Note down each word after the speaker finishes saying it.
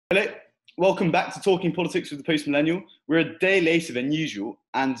Hello, welcome back to Talking Politics with the Post Millennial. We're a day later than usual,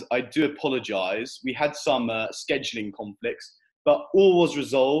 and I do apologise. We had some scheduling conflicts, but all was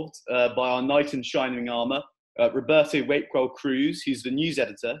resolved by our knight in shining armour, Roberto Wakerell-Cruz, who's the news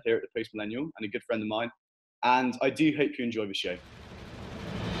editor here at the Post Millennial and a good friend of mine. And I do hope you enjoy the show.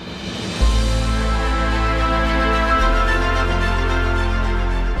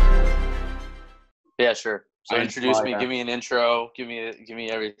 Yeah, sure. So introduce me, give me an intro, give me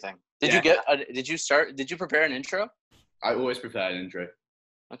everything. Did you prepare an intro? I always prepare an intro.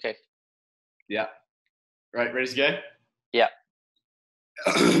 Okay. Yeah. Right, ready to go? Yeah.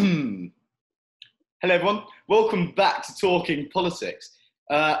 Hello everyone, welcome back to Talking Politics.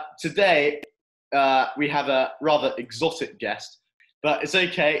 Today we have a rather exotic guest, but it's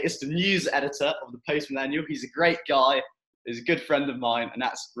okay. It's the news editor of the Post Millennial. He's a great guy, he's a good friend of mine, and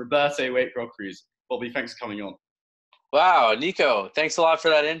that's Roberto Wakerell-Cruz. Bobby, thanks for coming on. Wow, Nico, thanks a lot for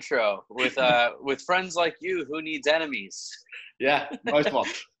that intro. With friends like you, who needs enemies? Yeah, nice one.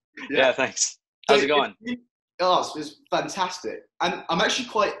 Yeah, thanks. How's it going? It's fantastic. And I'm actually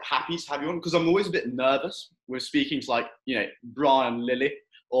quite happy to have you on because I'm always a bit nervous with speaking to Brian Lilly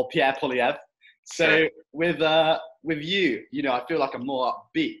or Pierre Poilievre. So sure. with you, I feel like I'm more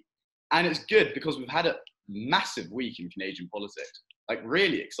upbeat. And it's good because we've had a massive week in Canadian politics,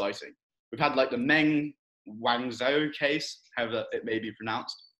 really exciting. We've had the Meng Wanzhou case, however it may be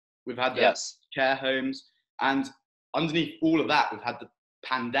pronounced. We've had the care homes, and underneath all of that, we've had the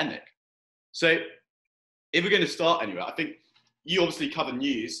pandemic. So if we're going to start anyway, I think you obviously cover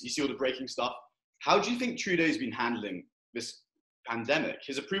news, you see all the breaking stuff. How do you think Trudeau's been handling this pandemic?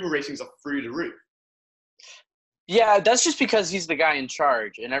 His approval ratings are through the roof. Yeah, that's just because he's the guy in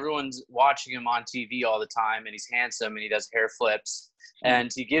charge and everyone's watching him on TV all the time, and he's handsome and he does hair flips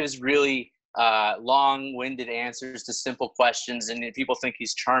and he gives really long-winded answers to simple questions, and people think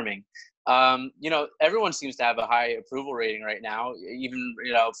he's charming. Everyone seems to have a high approval rating right now. Even,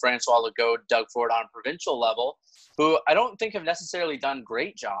 Francois Legault, Doug Ford on provincial level, who I don't think have necessarily done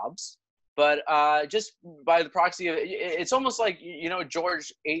great jobs, but just by the proxy of it's almost like,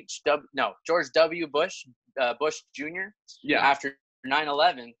 George W. Bush, Bush Jr. After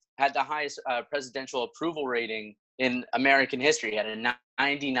 9/11 had the highest presidential approval rating in American history. He had a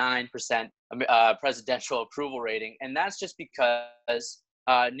 99% presidential approval rating, and that's just because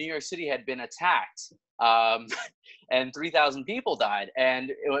New York City had been attacked, and 3,000 people died.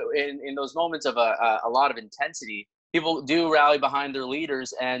 And in those moments of a lot of intensity, people do rally behind their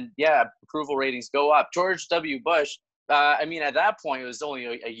leaders, and approval ratings go up. George W. Bush, at that point, it was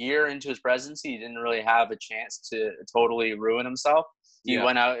only a year into his presidency. He didn't really have a chance to totally ruin himself. He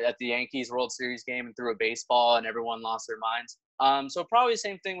went out at the Yankees World Series game and threw a baseball, and everyone lost their minds. So probably the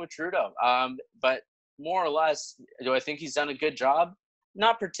same thing with Trudeau. But more or less, do I think he's done a good job?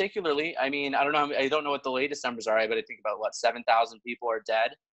 Not particularly. I don't know. I don't know what the latest numbers are, but I think about 7,000 people are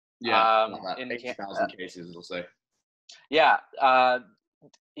dead. Yeah, 80,000 cases, it'll say. Yeah.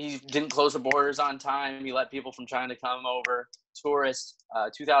 He didn't close the borders on time. He let people from China come over. Tourists,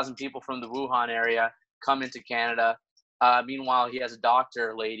 2,000 people from the Wuhan area come into Canada. Meanwhile, he has a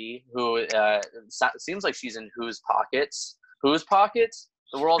doctor lady who seems like she's in whose pockets? Whose pockets?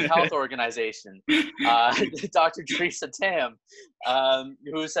 The World Health Organization. Dr. Theresa Tam,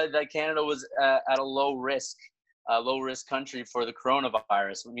 who said that Canada was at a low-risk country for the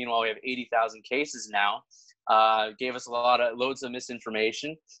coronavirus. Meanwhile, we have 80,000 cases now. Gave us loads of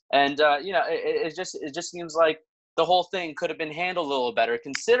misinformation. And, it just seems like the whole thing could have been handled a little better,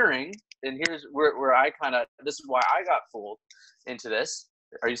 considering, and here's where this is why I got fooled into this.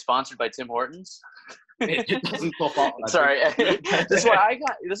 Are you sponsored by Tim Hortons? It doesn't pop up. Sorry. This is why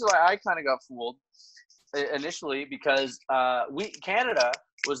I kind of got fooled initially, because Canada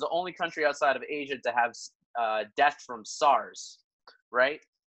was the only country outside of Asia to have death from SARS, right?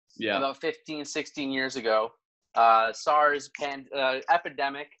 Yeah. About 15, 16 years ago, SARS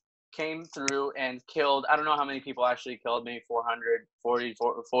epidemic came through and killed, I don't know how many people actually killed, maybe 400, 40,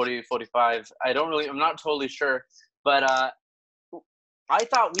 45. I'm not totally sure. But I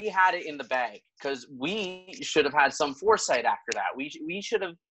thought we had it in the bag, because we should have had some foresight after that. We should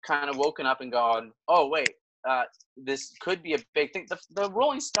have kind of woken up and gone, oh, wait, this could be a big thing. The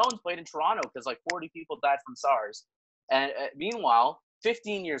Rolling Stones played in Toronto because 40 people died from SARS. And meanwhile,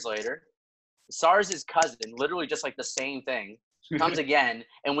 15 years later, SARS' cousin, literally just the same thing, comes again,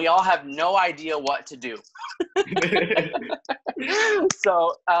 and we all have no idea what to do.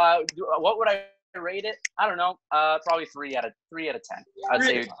 So what would I rate it? I don't know. Probably 3 out of 10. I'd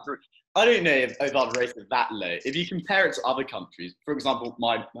say 3. I don't know if I'd rate it that low. If you compare it to other countries, for example,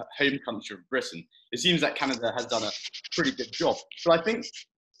 my home country of Britain, it seems that Canada has done a pretty good job. But I think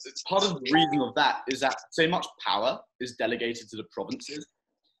part of the reason of that is that so much power is delegated to the provinces,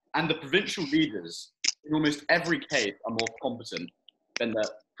 and the provincial leaders, in almost every case, are more competent than the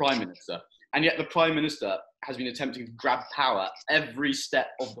Prime Minister. And yet the Prime Minister has been attempting to grab power every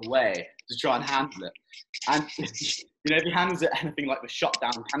step of the way to try and handle it. And, if he handles it anything like the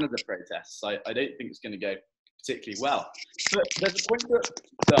shutdown Canada protests, I don't think it's going to go particularly well. But there's a point to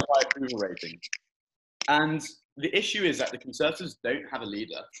the high approval rating. And the issue is that the Conservatives don't have a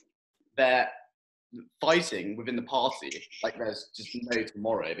leader. They're fighting within the party like there's just no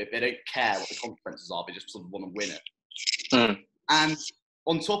tomorrow. They don't care what the consequences are. They just sort of want to win it. Mm. And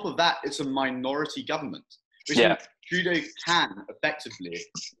on top of that, it's a minority government, which means Trudeau can effectively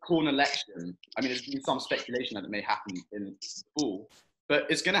call an election. I mean, there's been some speculation that it may happen in the fall, but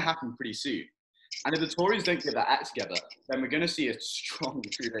it's going to happen pretty soon. And if the Tories don't get that act together, then we're going to see a strong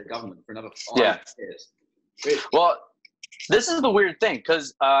Trudeau government for another 5 years. Well, this is the weird thing,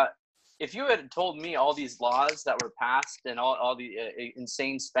 because if you had told me all these laws that were passed and all the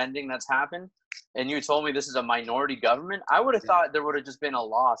insane spending that's happened, and you told me this is a minority government, I would have thought there would have just been a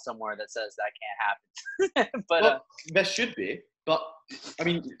law somewhere that says that can't happen. But there should be. But I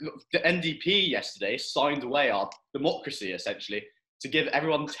mean, look, the NDP yesterday signed away our democracy essentially to give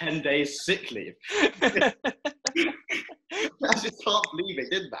everyone 10 days sick leave. I just can't believe they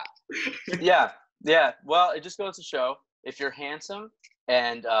did that. Yeah. Well, it just goes to show, if you're handsome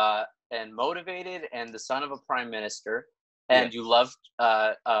and motivated and the son of a prime minister, and you love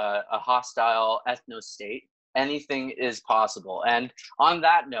a hostile ethno-state, anything is possible. And on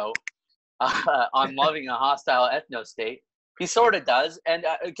that note, on loving a hostile ethno-state, he sort of does. And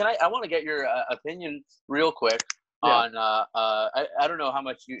I want to get your opinion real quick on, I don't know how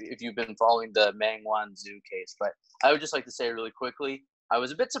much if you've been following the Meng Wanzhou case, but I would just like to say really quickly, I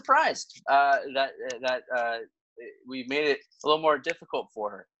was a bit surprised that we made it a little more difficult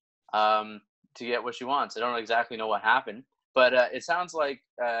for her to get what she wants. I don't exactly know what happened. But it sounds like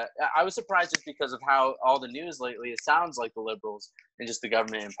I was surprised just because of how all the news lately, it sounds like the Liberals and just the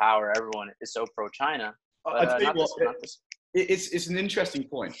government in power, everyone is so pro-China. I'll tell you what, it's an interesting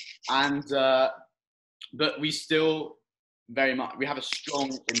point. And, but we still we have a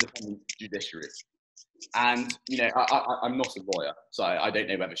strong independent judiciary. And, I'm not a lawyer, so I don't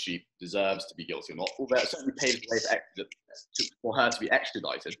know whether she deserves to be guilty or not, although it certainly paves the way for her to be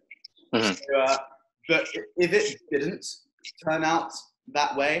extradited. Mm-hmm. So, but if it didn't turn out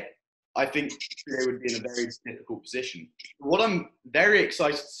that way, I think they would be in a very difficult position. What I'm very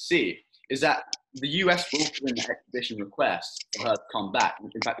excited to see is that the US will put in the extradition request for her to come back.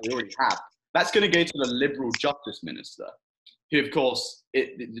 In fact, they already have. That's going to go to the Liberal Justice Minister, who, of course,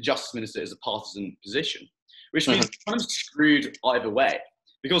 the Justice Minister is a partisan position, which means it's kind of screwed either way,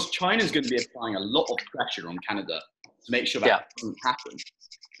 because China is going to be applying a lot of pressure on Canada to make sure that doesn't happen.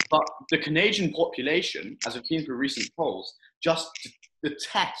 But the Canadian population, as we've seen through recent polls, just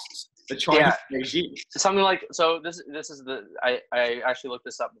detests the Chinese regime. Something like, so this is I actually looked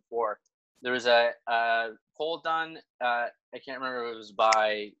this up before. There was a poll done, I can't remember if it was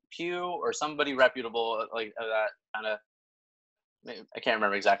by Pew or somebody reputable, like that kind of, I can't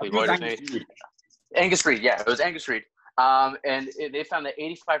remember exactly. Angus Reid, it was Angus Reid. And they found that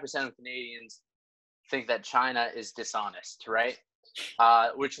 85% of Canadians think that China is dishonest, right?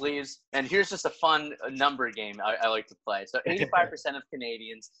 Which leaves, and here's just a fun number game I like to play. So 85% of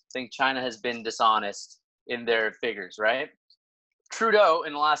Canadians think China has been dishonest in their figures, right? Trudeau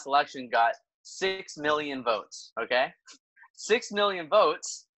in the last election got 6 million votes, okay? 6 million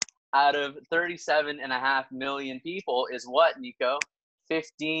votes out of 37.5 million people is what, Nico?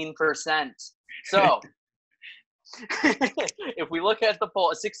 15%. So if we look at the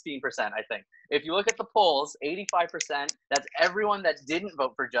poll, 16%, I think. If you look at the polls, 85%, that's everyone that didn't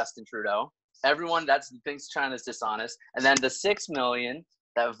vote for Justin Trudeau, everyone that thinks China's dishonest, and then the 6 million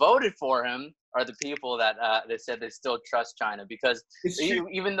that voted for him are the people that they said they still trust China, because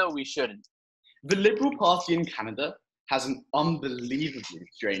even though we shouldn't. The Liberal Party in Canada has an unbelievably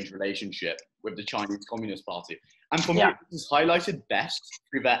strange relationship with the Chinese Communist Party. And for me, this is highlighted best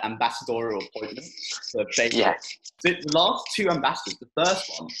through their ambassadorial appointments. So the last two ambassadors, the first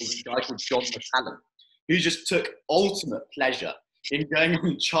one was a guy called John McCallum, who just took ultimate pleasure in going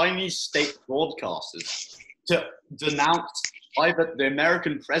on Chinese state broadcasters to denounce either the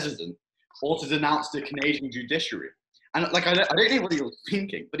American president or to denounce the Canadian judiciary. And I don't know what he was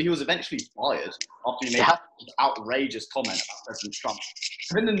thinking, but he was eventually fired after he made an outrageous comment about President Trump.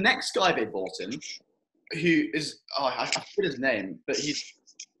 And then the next guy they brought in, who is, I forget his name, but he's,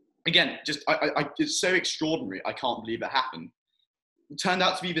 again, just, it's so extraordinary, I can't believe it happened. It turned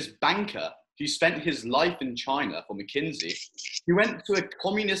out to be this banker who spent his life in China for McKinsey, who went to a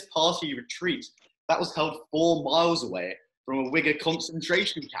Communist Party retreat that was held 4 miles away from a Uyghur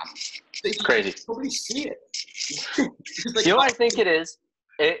concentration camp. They Crazy. Probably see it. You know what I think it is?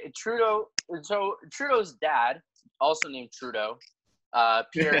 Trudeau. So Trudeau's dad, also named Trudeau,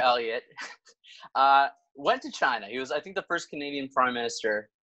 Pierre Elliott, went to China. He was, I think, the first Canadian prime minister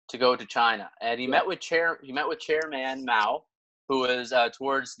to go to China, and he met with Chairman Mao, who was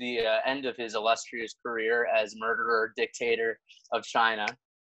towards the end of his illustrious career as murderer dictator of China.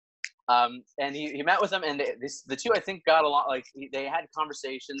 And he met with him, and the two, I think, got along. Like, they had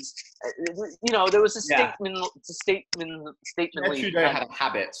conversations. You know, there was a statement. Trudeau had a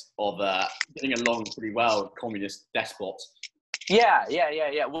habit of getting along pretty well with communist despots. Yeah.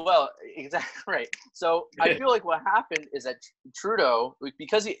 Well, exactly right. So I feel like what happened is that Trudeau,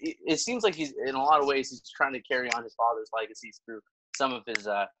 because it seems like he's, in a lot of ways, he's trying to carry on his father's legacies through some of his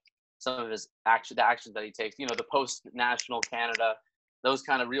actions that he takes. You know, the post-national Canada, those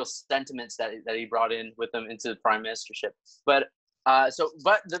kind of real sentiments that he brought in with him into the prime ministership. But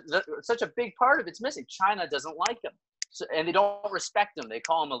such a big part of it's missing. China doesn't like him. So, and they don't respect him. They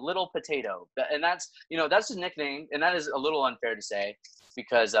call him a little potato, and that's his nickname. And that is a little unfair to say,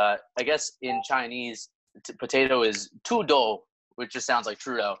 because I guess in Chinese, potato is Trudeau, which just sounds like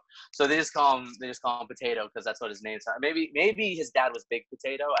Trudeau. So they just call him potato because that's what his name is. Maybe his dad was Big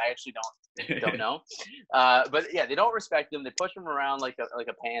Potato. I actually don't know. But yeah, they don't respect him. They push him around like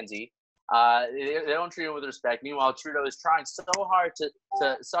a pansy. They don't treat him with respect. Meanwhile, Trudeau is trying so hard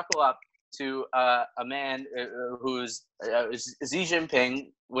to suckle up to a man who's Xi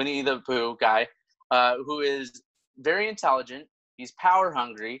Jinping, Winnie the Pooh guy, who is very intelligent, he's power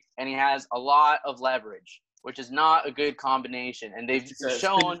hungry, and he has a lot of leverage, which is not a good combination. And they've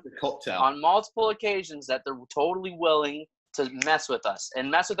shown on multiple occasions that they're totally willing to mess with us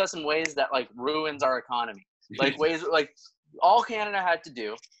in ways that like ruins our economy. Like ways like all Canada had to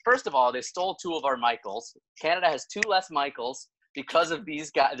do, first of all, they stole 2 of our Michaels. Canada has 2 less Michaels because of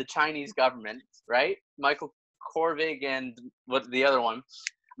these guys, the Chinese government, right? Michael Korvig and what the other one,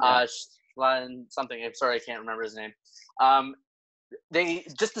 something. I'm sorry, I can't remember his name. They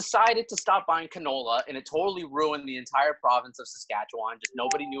just decided to stop buying canola, and it totally ruined the entire province of Saskatchewan. Just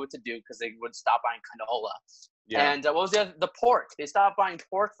nobody knew what to do because they would stop buying canola. Yeah. And what was the pork? They stopped buying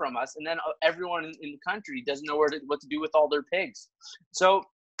pork from us, and then everyone in the country doesn't know what to do with all their pigs. So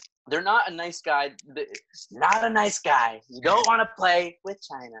they're not a nice guy. Not a nice guy. You don't want to play with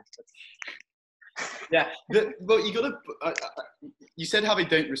China. Yeah, but you got to. You said how they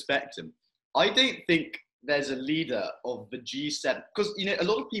don't respect him. I don't think there's a leader of the G7, because a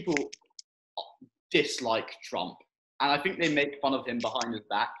lot of people dislike Trump, and I think they make fun of him behind his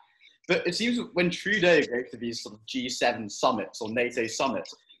back. But it seems when Trudeau goes to these sort of G7 summits or NATO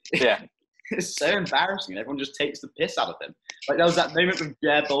summits, it's so embarrassing. Everyone just takes the piss out of him. Like there was that moment with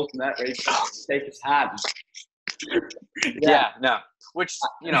Jair Bolsonaro where he shake his hand. No. Which,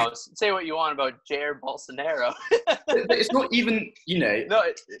 say what you want about Jair Bolsonaro. But it's not even, no,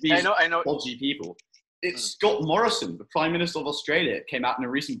 these I know. dodgy people. It's Scott Morrison, the Prime Minister of Australia, came out in a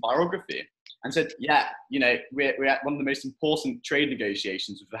recent biography and said, we're at one of the most important trade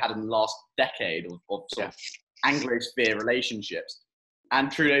negotiations we've had in the last decade of sort of Anglosphere relationships.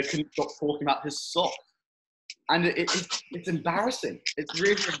 And Trudeau couldn't stop talking about his socks. And it's embarrassing. It's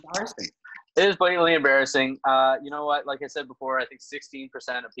really embarrassing. It is blatantly embarrassing. You know what? Like I said before, I think 16%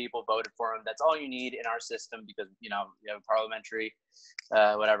 of people voted for him. That's all you need in our system because, you have a parliamentary,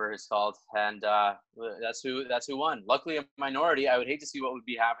 whatever it's called. And that's who won. Luckily, a minority. I would hate to see what would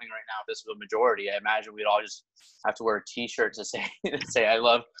be happening right now if this was a majority. I imagine we'd all just have to wear a T-shirt to say I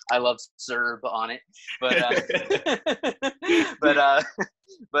love Serb on it. But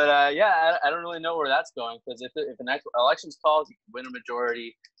I don't really know where that's going because if the next election's called, you can win a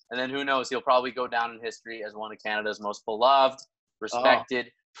majority. And then who knows? He'll probably go down in history as one of Canada's most beloved, respected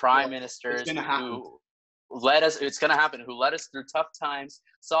prime ministers who led us. It's going to happen. Who led us through tough times,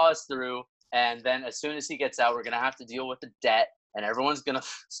 saw us through, and then as soon as he gets out, we're going to have to deal with the debt, and everyone's going to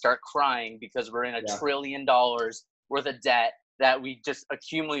start crying because we're in $1 trillion worth of debt that we just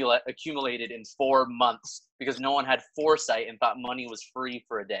accumulated in 4 months because no one had foresight and thought money was free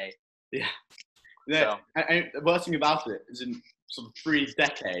for a day. Yeah. So. And the worst thing about it is in sort of 3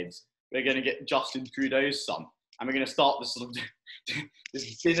 decades, we're going to get Justin Trudeau's son, and we're going to start this sort of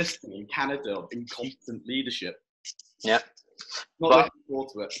this dynasty in Canada of incompetent leadership. Yeah. Not looking forward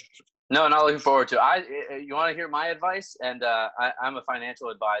to it. No, not looking forward to it. You want to hear my advice? And I'm a financial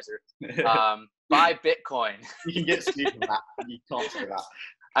advisor. Buy Bitcoin. You can get Steve for that. You can't say that.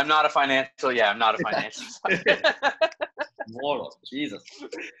 I'm not a financial. Yeah, I'm not a financial. Moron, Jesus.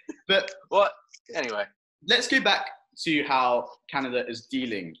 But well, anyway, let's go back to how Canada is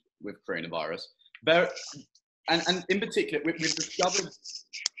dealing with coronavirus. And in particular, we've discovered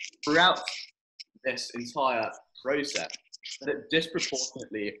throughout this entire process that it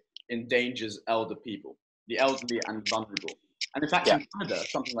disproportionately endangers elder people, the elderly and vulnerable. And in fact, in Canada,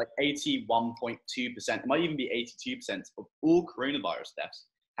 something like 81.2%, it might even be 82% of all coronavirus deaths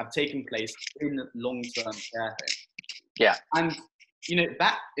have taken place in long-term care homes. Yeah. And,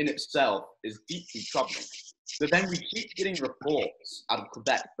 that in itself is deeply troubling. But then we keep getting reports out of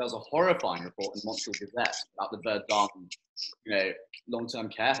Quebec. There was a horrifying report in Montreal Gazette about the Verdun, long-term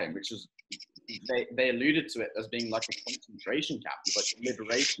care home, which was, they alluded to it as being like a concentration camp, like the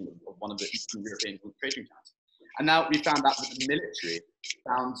liberation of one of the Eastern European concentration camps. And now we found out that the military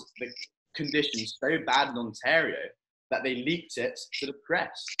found the conditions so bad in Ontario that they leaked it to the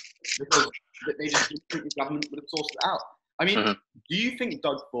press because they just didn't think the government would have sorted it out. I mean, do you think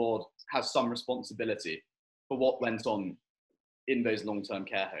Doug Ford has some responsibility for what went on in those long-term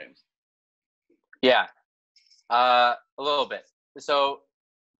care homes? Yeah, a little bit. So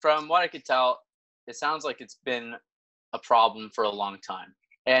from what I could tell, it sounds like it's been a problem for a long time.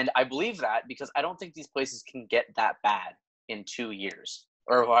 And I believe that because I don't think these places can get that bad in 2 years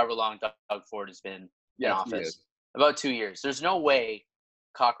or however long Doug Ford has been in office. About 2 years. There's no way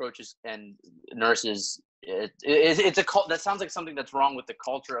cockroaches and nurses, it's a cult. That sounds like something that's wrong with the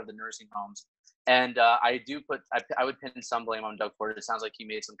culture of the nursing homes. And I would pin some blame on Doug Ford. It sounds like he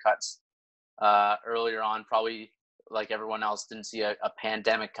made some cuts earlier on, probably like everyone else didn't see a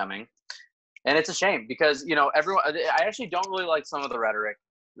pandemic coming. And it's a shame because, everyone, I actually don't really like some of the rhetoric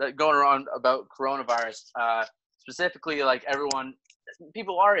that going around about coronavirus, specifically like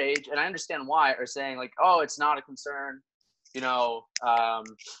people our age, and I understand why, are saying like, oh, it's not a concern. It's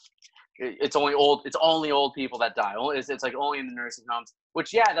only old people that die. It's like only in the nursing homes,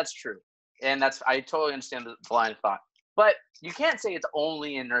 which, yeah, that's true. And I totally understand the line of thought. But you can't say it's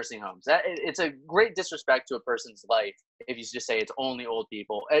only in nursing homes. It's a great disrespect to a person's life if you just say it's only old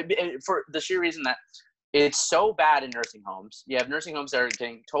people. For the sheer reason that it's so bad in nursing homes. You have nursing homes that are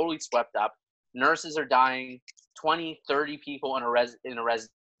getting totally swept up. Nurses are dying. 20, 30 people in a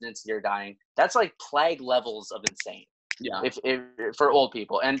residency are dying. That's like plague levels of insane. Yeah. If for old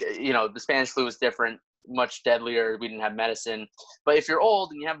people. And, the Spanish flu was different, much deadlier. We didn't have medicine. But if you're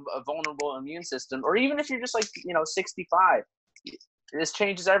old and you have a vulnerable immune system, or even if you're just like, 65, this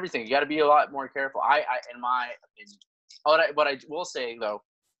changes everything. You got to be a lot more careful. In my opinion, what I will say though,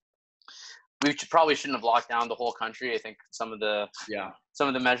 we probably shouldn't have locked down the whole country. I think some of the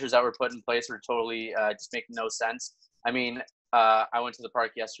measures that were put in place were totally just making no sense. I mean, I went to the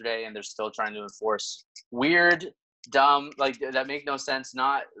park yesterday and they're still trying to enforce weird, dumb, like that make no sense,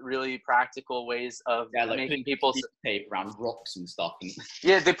 not really practical ways of making people tape around rocks and stuff.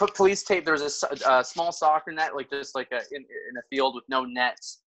 Yeah, they put police tape. There was a small soccer net, like just like in a field with no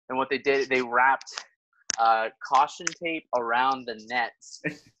nets. And what they did, they wrapped caution tape around the nets,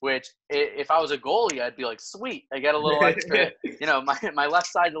 which if I was a goalie, I'd be like, sweet, I got a little extra, my left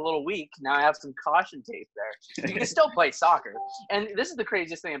side's a little weak. Now I have some caution tape there. You can still play soccer. And this is the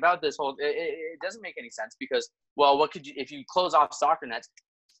craziest thing about this whole, it doesn't make any sense because, well, what could you, if you close off soccer nets,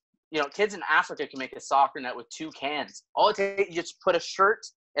 kids in Africa can make a soccer net with 2 cans. All it takes, you just put a shirt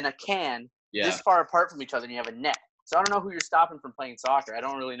and a can this far apart from each other and you have a net. So I don't know who you're stopping from playing soccer. I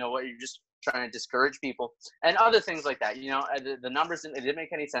don't really know what you're just trying to discourage people and other things like that. The numbers, it didn't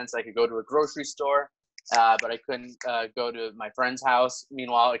make any sense. I could go to a grocery store, but I couldn't go to my friend's house.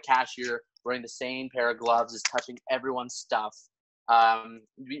 Meanwhile, a cashier wearing the same pair of gloves is touching everyone's stuff.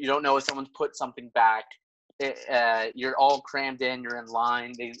 You don't know if someone's put something back. You're all crammed in. You're in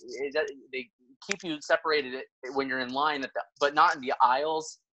line. They keep you separated when you're in line, but not in the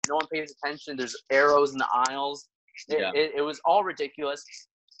aisles. No one pays attention. There's arrows in the aisles. It was all ridiculous.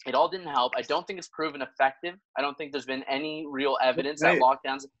 It all didn't help. I don't think it's proven effective. I don't think there's been any real evidence that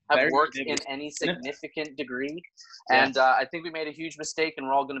lockdowns have worked in any significant degree. And I think we made a huge mistake and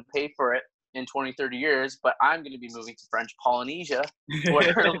we're all going to pay for it in 20, 30 years. But I'm going to be moving to French Polynesia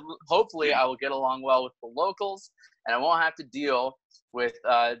where hopefully I will get along well with the locals and I won't have to deal with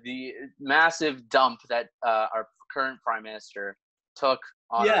the massive dump that our current prime minister took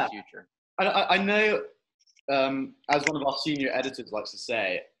on our future. I know, as one of our senior editors likes to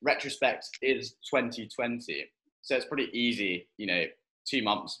say, retrospect is 2020. So it's pretty easy, 2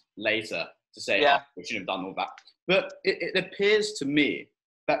 months later to say, we should have done all that. But it appears to me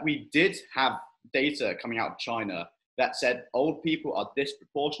that we did have data coming out of China that said old people are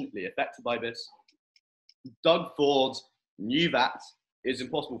disproportionately affected by this. Doug Ford knew that, it's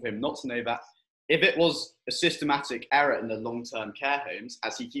impossible for him not to know that if it was a systematic error in the long-term care homes,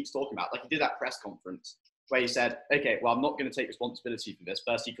 as he keeps talking about, like he did that press conference where he said, okay, well, I'm not going to take responsibility for this.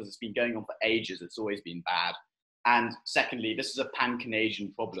 Firstly, because it's been going on for ages. It's always been bad. And secondly, this is a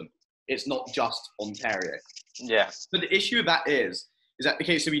pan-Canadian problem. It's not just Ontario. Yeah. But the issue with that is that,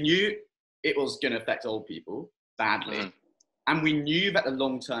 okay, so we knew it was going to affect old people badly. Mm. And we knew that the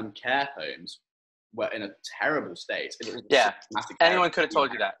long-term care homes were in a terrible state. It was anyone could have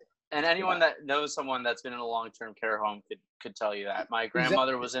told you that. And anyone that knows someone that's been in a long-term care home could tell you that. My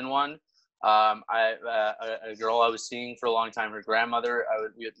grandmother was in one. A girl I was seeing for a long time, her grandmother,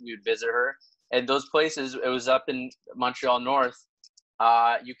 we would visit her. And those places, it was up in Montreal North.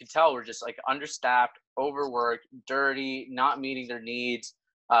 You could tell were just like understaffed, overworked, dirty, not meeting their needs,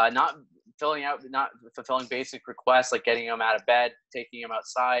 not fulfilling basic requests like getting them out of bed, taking them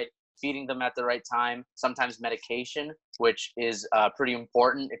outside, feeding them at the right time, sometimes medication, which is pretty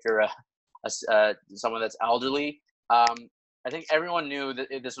important if you're someone that's elderly. I think everyone knew that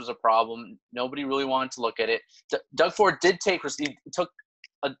this was a problem. Nobody really wanted to look at it. Doug Ford did took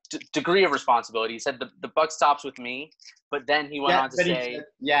a degree of responsibility. He said the buck stops with me, but then he went on to say,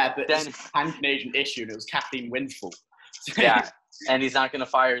 but then it's a pan-Canadian issue, and it was Kathleen Wynne's fault. Yeah, and he's not going to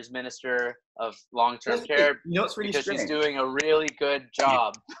fire his minister of long-term care really because strange. she's doing a really good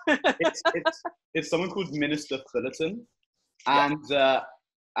job. It's someone called Minister Fullerton, and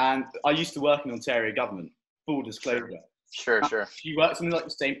I used to work in Ontario government. Full disclosure. Sure. She works on like the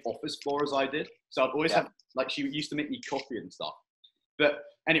same office floor as I did, so I'd always have like she used to make me coffee and stuff. But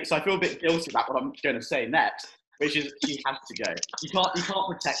anyway, so I feel a bit guilty about what I'm going to say next, which is she has to go. You can't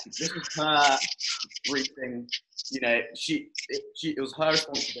protect her. This is her briefing. You know, it was her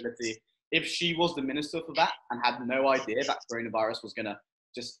responsibility. If she was the minister for that and had no idea that coronavirus was going to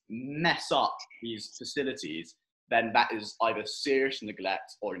just mess up these facilities, then that is either serious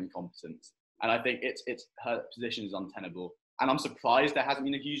neglect or incompetence. And I think it's her position is untenable. And I'm surprised there hasn't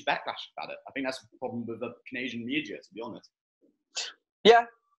been a huge backlash about it. I think that's a problem with the Canadian media, to be honest.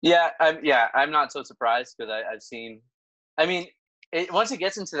 I'm not so surprised because I've seen. I mean, once it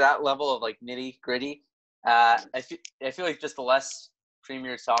gets into that level of like nitty gritty, I feel like just the less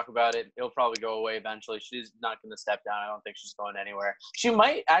premiers talk about it, it'll probably go away eventually. She's not going to step down. I don't think she's going anywhere. She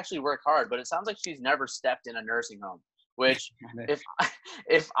might actually work hard, but it sounds like she's never stepped in a nursing home. Which,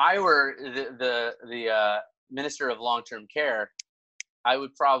 if I were the minister of long-term care, I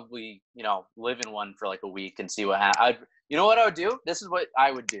would probably live in one for like a week and see what happens. You know what I would do? This is what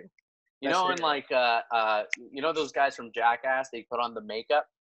I would do. In like those guys from Jackass, they put on the makeup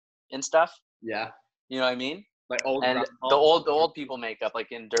and stuff. Yeah. You know what I mean? Like old and grandpa. the old people makeup,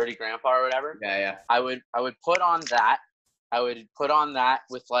 like in Dirty Grandpa or whatever. Yeah. I would put on that. I would put on that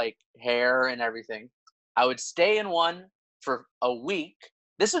with like hair and everything. I would stay in one for a week.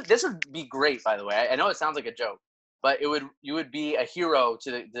 This would be great, by the way. I know it sounds like a joke, but you would be a hero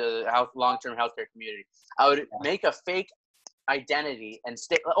to the long-term healthcare community. I would make a fake identity and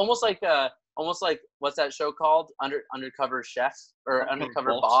stay almost like what's that show called? Undercover Chef or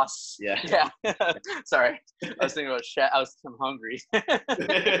Undercover Boss? Yeah. Sorry, I was thinking about chef. I'm hungry.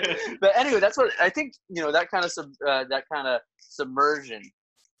 But anyway, that's what I think. That kind of submersion.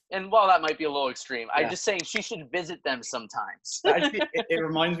 And while that might be a little extreme, I'm just saying she should visit them sometimes. Actually, it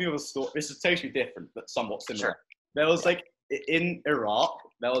reminds me of a story. This is totally different, but somewhat similar. Sure. There was like in Iraq,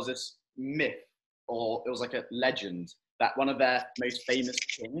 there was this myth, or it was like a legend that one of their most famous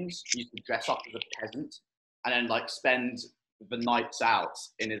kings used to dress up as a peasant and then like spend the nights out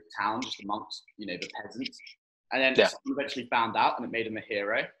in his town just amongst the peasants. And then he eventually found out, and it made him a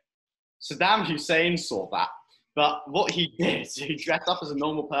hero. Saddam Hussein saw that. But what he did, he dressed up as a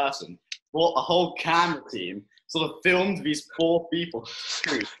normal person, brought a whole camera team, sort of filmed these poor people.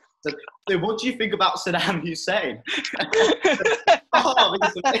 So what do you think about Saddam Hussein?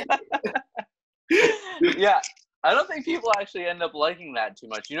 Yeah, I don't think people actually end up liking that too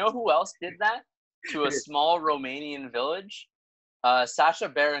much. You know who else did that to a small Romanian village? Sacha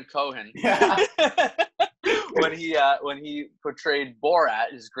Baron Cohen. Yeah. when he portrayed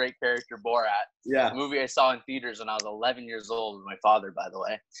Borat, his great character Borat. Yeah. A movie I saw in theaters when I was 11 years old with my father, by the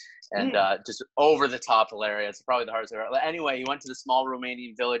way. And just over the top hilarious. Probably the hardest ever. Anyway, he went to the small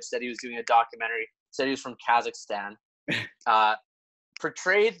Romanian village, said he was doing a documentary, said he was from Kazakhstan.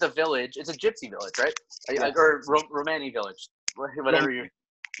 Portrayed the village. It's a gypsy village, right? Yeah. Or Romani village. Whatever you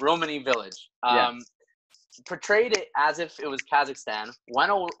Romani village. Portrayed it as if it was Kazakhstan,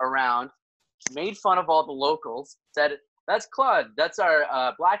 went around, made fun of all the locals, said, that's Claude, that's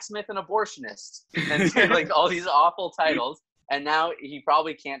our blacksmith and abortionist, and said like all these awful titles, and now he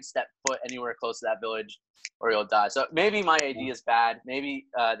probably can't step foot anywhere close to that village, or he'll die. So maybe my idea is bad. Maybe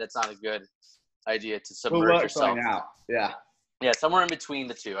that's not a good idea to submerge yourself. Out. Yeah. Yeah, somewhere in between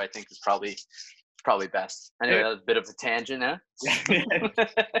the two, I think is probably best. Anyway, that was a bit of a tangent, huh?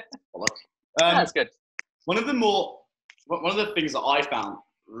 That's good. One of the things that I found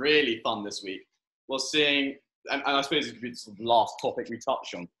really fun this week was seeing, and I suppose it could be the last topic we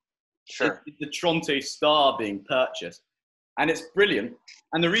touched on. Sure. The Toronto Star being purchased. And it's brilliant.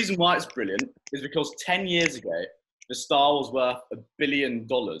 And the reason why it's brilliant is because 10 years ago, the Star was worth $1 billion.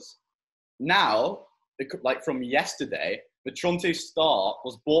 Now, like from yesterday, the Toronto Star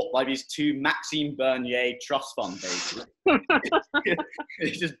was bought by these two Maxime Bernier trust fund bases.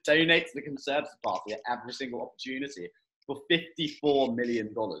 It just donates to the Conservative Party at every single opportunity for $54 million.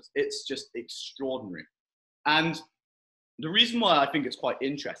 It's just extraordinary. And the reason why I think it's quite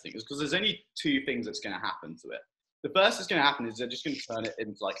interesting is because there's only two things that's going to happen to it. The first that's going to happen is they're just going to turn it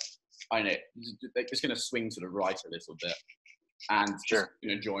into like, I don't know, it's going to swing to the right a little bit. And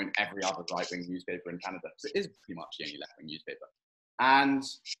join every other right-wing newspaper in Canada. So it is pretty much the only left-wing newspaper. And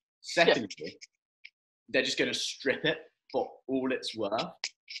secondly, they're just going to strip it for all it's worth,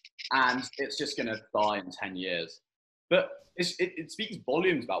 and it's just going to die in 10 years. But it speaks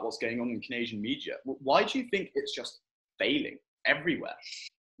volumes about what's going on in Canadian media. Why do you think it's just failing everywhere?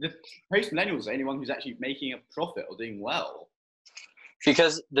 The Post Millennial is the only one who's actually making a profit or doing well.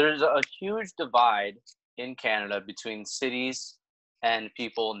 Because there's a huge divide in Canada between cities and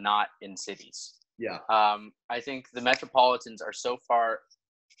people not in cities. Yeah. I think the metropolitans are so far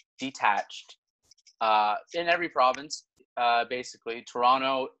detached in every province. Basically,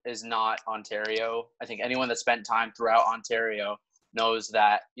 Toronto is not Ontario. I think anyone that spent time throughout Ontario knows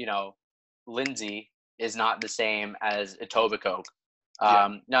that, Lindsay is not the same as Etobicoke.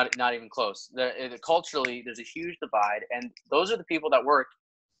 Not even close. Culturally, there's a huge divide, and those are the people that work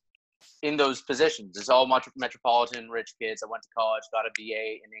in those positions. It's all metropolitan rich kids that went to college, got a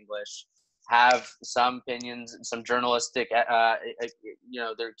BA in English, have some opinions, some journalistic,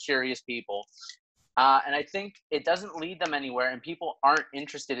 they're curious people. And I think it doesn't lead them anywhere, and people aren't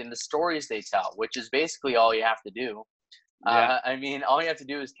interested in the stories they tell, which is basically all you have to do. All you have to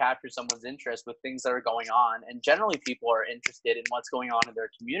do is capture someone's interest with things that are going on, and generally people are interested in what's going on in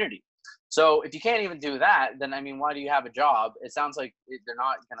their community. So if you can't even do that, then why do you have a job? It sounds like they're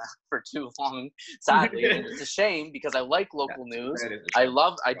not gonna for too long, sadly, and it's a shame because I like local news. I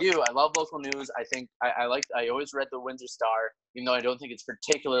love local news. I think I always read the Windsor Star, even though I don't think it's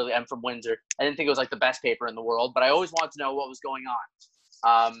particularly. I'm from Windsor. I didn't think it was like the best paper in the world, but I always wanted to know what was going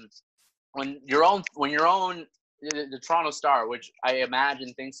on. When your own the Toronto Star, which I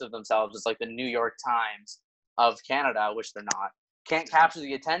imagine thinks of themselves as like the New York Times of Canada, which they're not, can't capture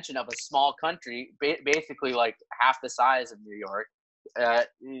the attention of a small country, basically like half the size of New York,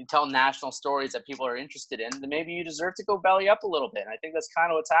 you tell national stories that people are interested in, then maybe you deserve to go belly up a little bit. And I think that's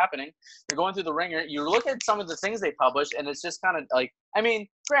kind of what's happening. You're going through the ringer. You look at some of the things they publish, and it's just kind of like,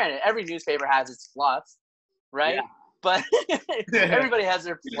 granted, every newspaper has its fluff, right? Yeah. But everybody has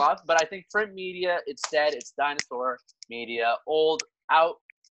their fluff. But I think print media, it's dead. It's dinosaur media, old, out,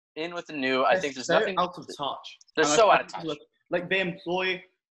 in with the new. I think there's nothing out of touch. They're so out of touch. Like they employ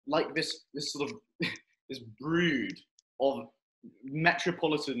like this sort of this brood of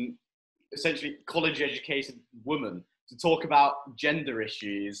metropolitan, essentially college-educated women to talk about gender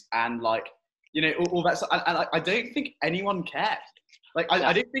issues and all that stuff. And I don't think anyone cares.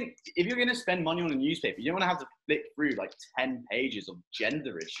 I don't think if you're going to spend money on a newspaper, you don't want to have to flick through 10 pages of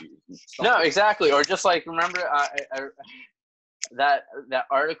gender issues and stuff. No, exactly. Or just remember that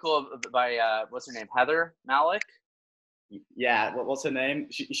article by what's her name, Heather Malik. Yeah, what's her name?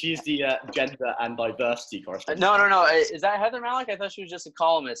 She's the gender and diversity correspondent. No. Is that Heather Malik? I thought she was just a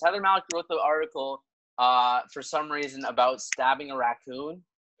columnist. Heather Malik wrote the article for some reason about stabbing a raccoon.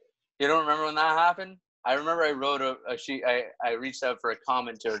 You don't remember when that happened? I remember I wrote I reached out for a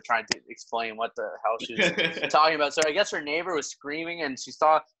comment to her trying to explain what the hell she was talking about. So I guess her neighbor was screaming and she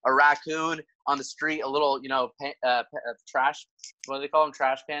saw a raccoon on the street, a little, trash, what do they call them?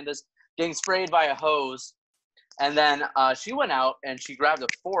 Trash pandas, getting sprayed by a hose. And then she went out and she grabbed a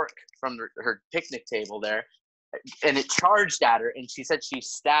fork from her picnic table there, and it charged at her, and she said she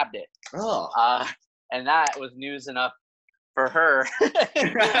stabbed it. Oh. And that was news enough for her to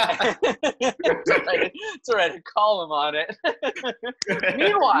write a column on it.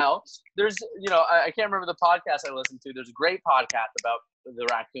 Meanwhile, there's, I can't remember the podcast I listened to. There's a great podcast about the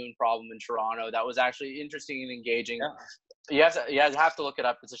raccoon problem in Toronto that was actually interesting and engaging. Yeah. You have to look it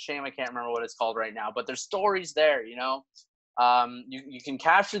up. It's a shame I can't remember what it's called right now, but there's stories there, you can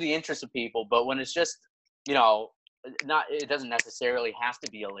capture the interest of people, but when it's just, it doesn't necessarily have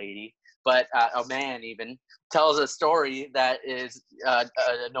to be a lady, but a man even tells a story that is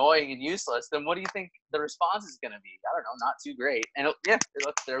annoying and useless, then what do you think the response is going to be? I don't know, not too great. And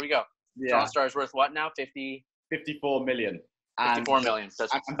look, there we go. Yeah. Toronto Star is worth what now? 54 million. 54 million.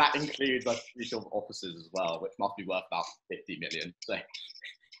 And that includes like three sort of offices as well, which must be worth about 50 million. So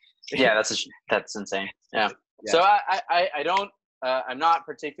yeah, that's insane. Yeah. So I don't. I'm not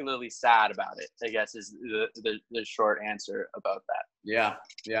particularly sad about it, I guess, is the short answer about that. Yeah.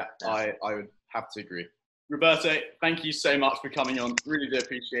 I would have to agree. Roberto, thank you so much for coming on. Really do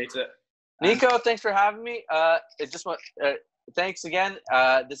appreciate it. Nico, thanks for having me. Thanks again.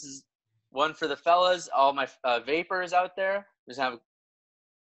 This is one for the fellas, all my vapors out there. Just have.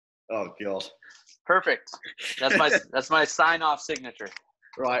 Oh God. Perfect. That's my sign-off signature.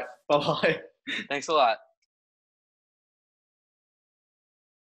 Right. Bye-bye. Thanks a lot.